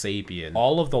celestial sapien.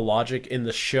 All of the logic in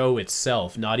the show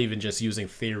itself, not even just using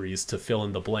theories to fill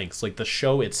in the blanks, like the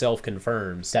show itself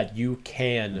confirms that you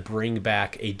can bring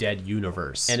back a dead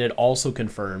universe, and it also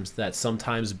confirms that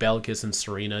sometimes Belkis and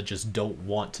Serena just don't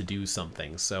want to do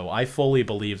something. So I fully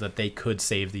believe that they could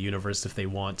save the universe if they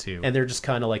want to, and they're just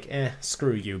kind of like,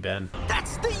 screw you, Ben.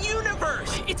 That's the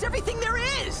universe! It's everything there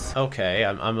is! Okay,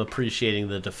 I'm appreciating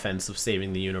the defense of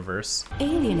saving the universe.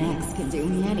 Alien X can do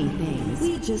many things.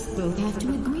 We just both have to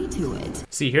agree to it.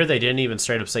 See, here they didn't even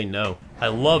straight up say no. I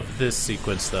love this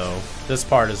sequence though. This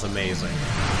part is amazing.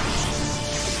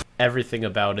 Everything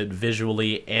about it,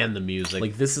 visually and the music.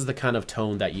 Like, this is the kind of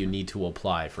tone that you need to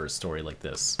apply for a story like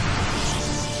this.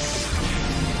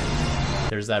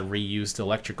 There's that reused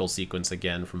electrical sequence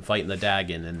again from fighting the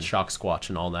Dagon and Shock Squatch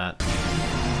and all that.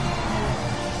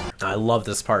 I love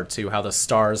this part too, how the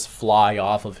stars fly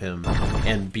off of him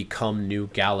and become new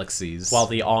galaxies while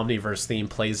the Omniverse theme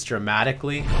plays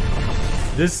dramatically.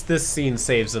 This scene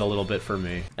saves it a little bit for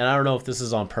me. And I don't know if this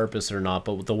is on purpose or not,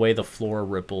 but the way the floor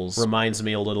ripples reminds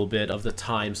me a little bit of the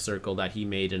time circle that he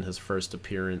made in his first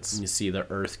appearance. You see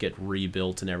the Earth get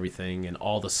rebuilt and everything, and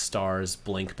all the stars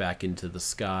blink back into the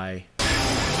sky.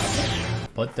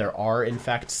 But there are, in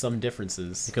fact, some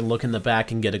differences. You can look in the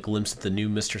back and get a glimpse at the new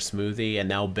Mr. Smoothie, and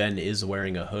now Ben is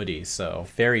wearing a hoodie, so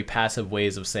very passive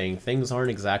ways of saying things aren't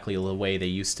exactly the way they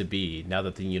used to be now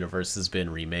that the universe has been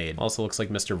remade. Also looks like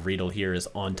Mr. Riedel here is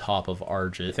on top of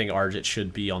Argit. I think Argit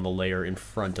should be on the layer in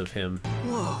front of him.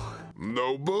 Whoa.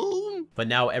 No boom? But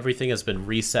now everything has been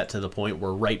reset to the point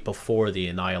where right before the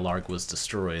Annihilarg was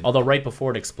destroyed. Although right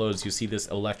before it explodes, you see this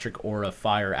electric aura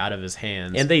fire out of his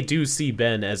hands. And they do see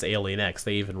Ben as Alien X.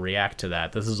 They even react to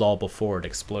that. This is all before it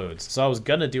explodes. So I was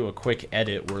gonna do a quick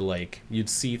edit where, like, you'd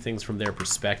see things from their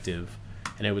perspective,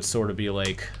 and it would sort of be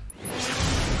like...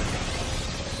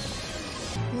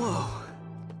 Whoa.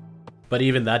 But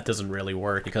even that doesn't really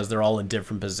work because they're all in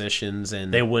different positions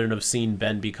and they wouldn't have seen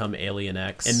Ben become Alien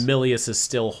X. And Milius is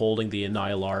still holding the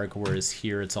Annihilarg, whereas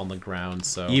here it's on the ground.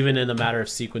 So even in a matter of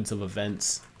sequence of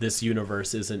events, this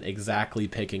universe isn't exactly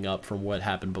picking up from what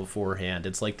happened beforehand.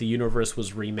 It's like the universe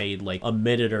was remade like a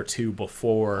minute or two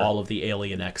before all of the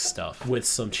Alien X stuff, with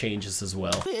some changes as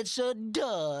well. It's a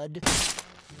dud.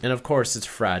 And of course, it's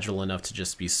fragile enough to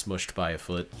just be smushed by a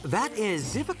foot. That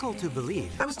is difficult to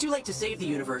believe. I was too late to save the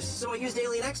universe, so I used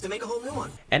Alien X to make a whole new one.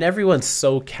 And everyone's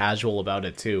so casual about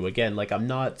it too. Again, like, I'm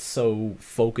not so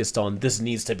focused on this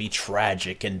needs to be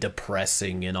tragic and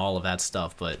depressing and all of that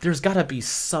stuff, but there's gotta be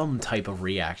some type of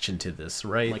reaction to this,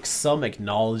 right? Like, some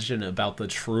acknowledgement about the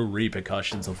true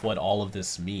repercussions of what all of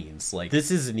this means. Like, this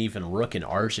isn't even Rook and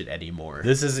Argit anymore.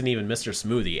 This isn't even Mr.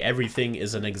 Smoothie. Everything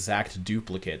is an exact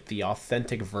duplicate. The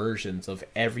authentic versions of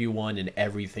everyone and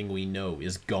everything we know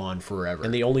is gone forever.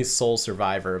 And the only sole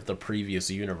survivor of the previous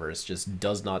universe just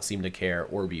does not seem to care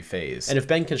or be phased. And if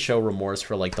Ben can show remorse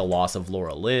for, like, the loss of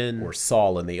Laura Lynn, or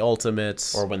Saul in the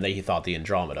Ultimates, or when he thought the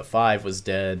Andromeda 5 was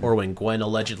dead, or when Gwen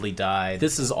allegedly died,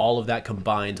 this is all of that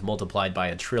combined multiplied by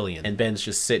 1,000,000,000. And Ben's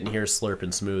just sitting here slurping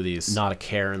smoothies, not a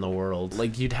care in the world.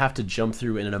 Like, you'd have to jump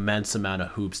through an immense amount of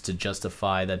hoops to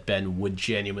justify that Ben would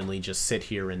genuinely just sit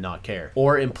here and not care.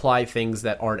 Or imply things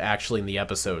that aren't actually in the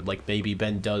episode, like maybe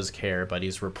Ben does care but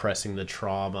he's repressing the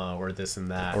trauma or this and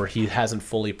that, or he hasn't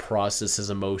fully processed his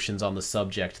emotions on the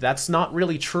subject. That's not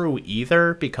really true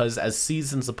either, because as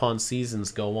seasons upon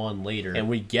seasons go on later and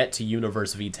we get to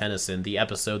Universe V Tennyson, the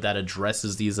episode that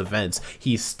addresses these events,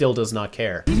 he still does not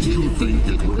care. Did you think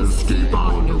it would escape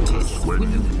our notice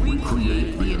when we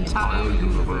create the entire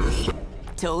universe?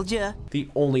 Told ya. The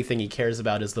only thing he cares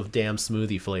about is the damn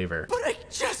smoothie flavor. But I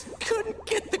just couldn't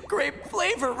get the grape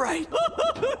flavor right.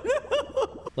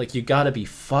 Like, you gotta be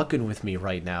fucking with me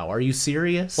right now. Are you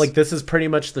serious? Like, this is pretty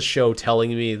much the show telling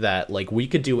me that, like, we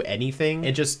could do anything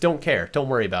and just don't care. Don't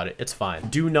worry about it. It's fine.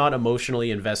 Do not emotionally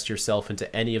invest yourself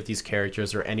into any of these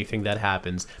characters or anything that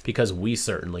happens, because we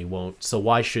certainly won't. So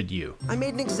why should you? I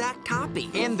made an exact copy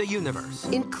in the universe,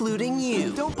 including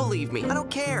you. Don't believe me. I don't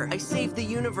care. I saved the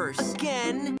universe.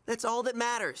 Again, that's all that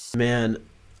matters. Man,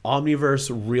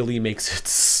 Omniverse really makes it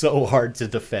so hard to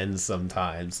defend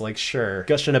sometimes. Like, sure,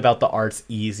 gushing about the art's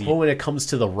easy, but when it comes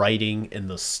to the writing and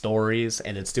the stories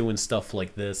and it's doing stuff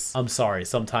like this, I'm sorry,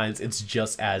 sometimes it's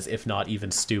just as, if not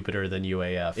even stupider than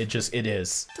UAF. It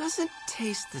is. Doesn't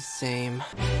taste the same.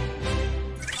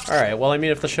 Alright, well, I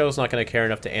mean, if the show's not gonna care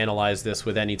enough to analyze this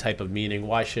with any type of meaning,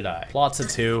 why should I? Plots of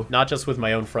 2, not just with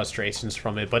my own frustrations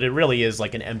from it, but it really is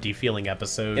like an empty feeling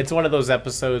episode. It's one of those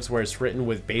episodes where it's written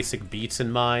with basic beats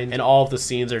in mind, and all of the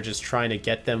scenes are just trying to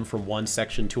get them from one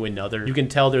section to another. You can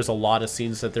tell there's a lot of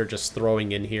scenes that they're just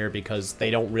throwing in here because they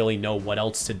don't really know what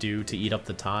else to do to eat up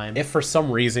the time. If for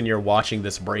some reason you're watching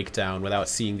this breakdown without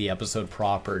seeing the episode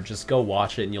proper, just go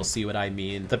watch it and you'll see what I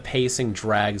mean. The pacing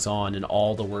drags on in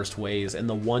all the worst ways, and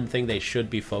the one thing they should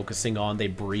be focusing on, they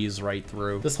breeze right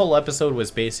through. This whole episode was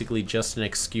basically just an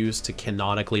excuse to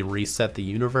canonically reset the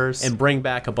universe and bring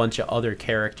back a bunch of other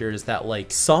characters that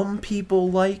like some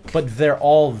people like, but they're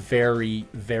all very,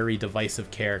 very divisive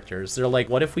characters. They're like,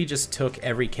 what if we just took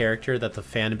every character that the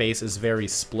fan base is very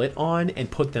split on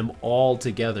and put them all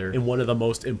together in one of the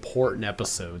most important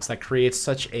episodes that creates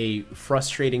such a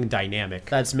frustrating dynamic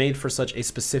that's made for such a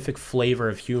specific flavor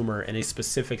of humor and a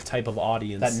specific type of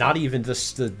audience that not even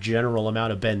just the general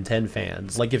amount of Ben 10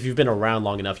 fans. Like, if you've been around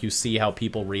long enough, you see how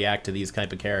people react to these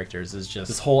type of characters. It's just,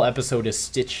 this whole episode is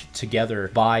stitched together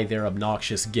by their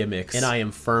obnoxious gimmicks, and I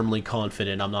am firmly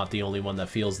confident I'm not the only one that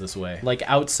feels this way. Like,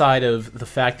 outside of the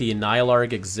fact the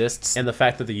Annihilarg exists and the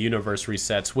fact that the universe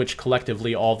resets, which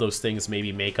collectively all those things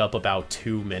maybe make up about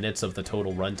 2 minutes of the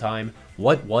total runtime,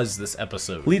 what was this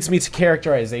episode? Leads me to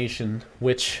characterization,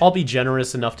 which I'll be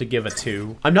generous enough to give a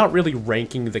 2. I'm not really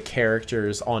ranking the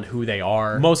characters on who they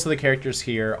are. Most of the characters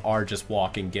here are just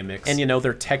walking gimmicks. And you know,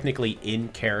 they're technically in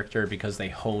character because they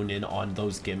hone in on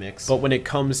those gimmicks. But when it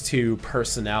comes to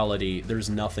personality, there's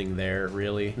nothing there,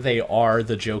 really. They are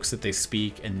the jokes that they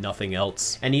speak and nothing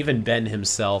else. And even Ben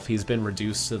himself, he's been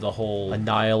reduced to the whole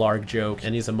Annihilarg joke,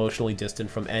 and he's emotionally distant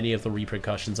from any of the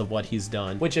repercussions of what he's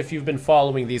done. Which, if you've been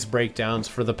following these breakdowns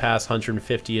for the past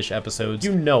 150-ish episodes,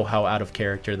 you know how out of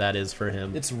character that is for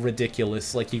him. It's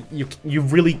ridiculous. Like, you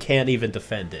really can't even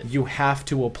defend it. You have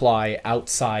to apply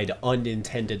outside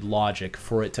unintended logic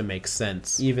for it to make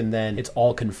sense. Even then, it's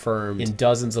all confirmed in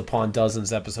dozens upon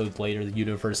dozens episodes later, the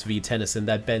Universe v Tennyson,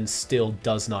 that Ben still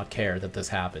does not care that this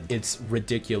happened. It's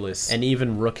ridiculous. And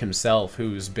even Rook himself,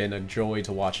 who's been a joy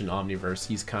to watch in Omniverse,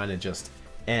 he's kind of just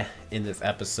in this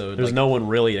episode. There's no one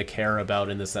really to care about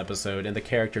in this episode, and the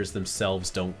characters themselves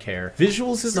don't care.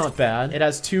 Visuals is not bad. It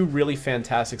has 2 really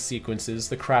fantastic sequences,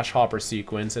 the Crash Hopper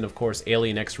sequence, and of course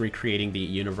Alien X recreating the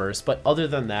universe, but other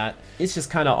than that, it's just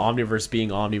kind of Omniverse being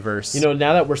Omniverse. You know,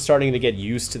 now that we're starting to get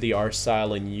used to the art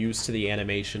style and used to the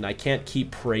animation, I can't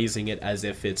keep praising it as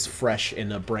if it's fresh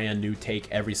in a brand new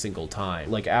take every single time.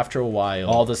 Like, after a while,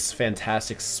 all this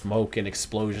fantastic smoke and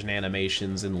explosion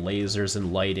animations and lasers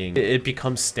and lighting, it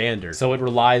becomes standard. So it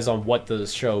relies on what the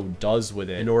show does with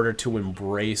it in order to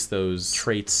embrace those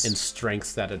traits and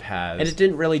strengths that it has. And it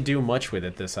didn't really do much with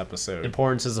it this episode.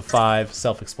 Importance is a 5,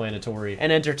 self-explanatory.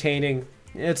 And entertaining,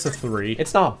 it's a 3.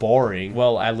 It's not boring.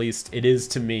 Well, at least it is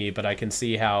to me, but I can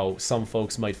see how some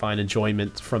folks might find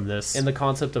enjoyment from this. And the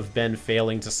concept of Ben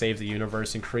failing to save the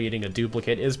universe and creating a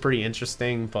duplicate is pretty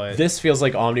interesting, but this feels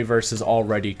like Omniverse is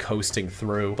already coasting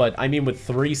through. But I mean, with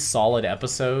 3 solid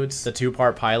episodes, the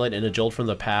 2-part pilot and a jolt from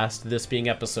the past, this being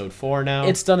episode 4 now,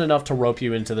 it's done enough to rope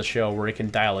you into the show where it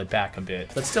can dial it back a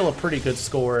bit. But still a pretty good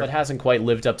score, but hasn't quite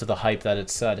lived up to the hype that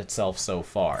it's set itself so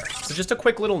far. So just a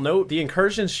quick little note, the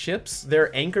Incursion ships, their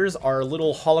anchors are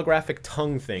little holographic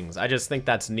tongue things. I just think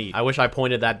that's neat. I wish I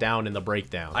pointed that down in the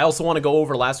breakdown. I also want to go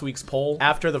over last week's poll.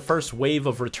 After the first wave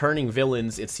of returning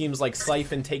villains, it seems like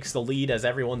Siphon takes the lead as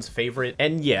everyone's favorite,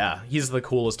 and yeah, he's the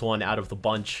coolest one out of the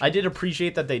bunch. I did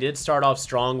appreciate that they did start off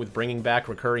strong with bringing back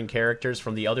recurring characters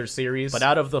from the other series, but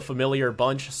out of the familiar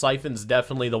bunch, Siphon's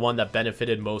definitely the one that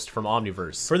benefited most from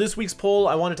Omniverse. For this week's poll,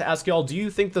 I wanted to ask y'all, do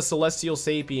you think the Celestial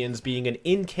Sapiens being an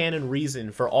in-canon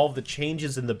reason for all of the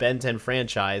changes in the Ben 10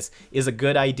 franchise is a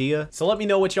good idea? So let me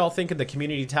know what y'all think in the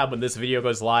community tab when this video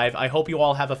goes live. I hope you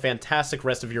all have a fantastic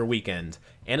rest of your weekend.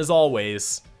 And as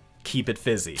always, keep it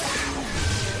fizzy.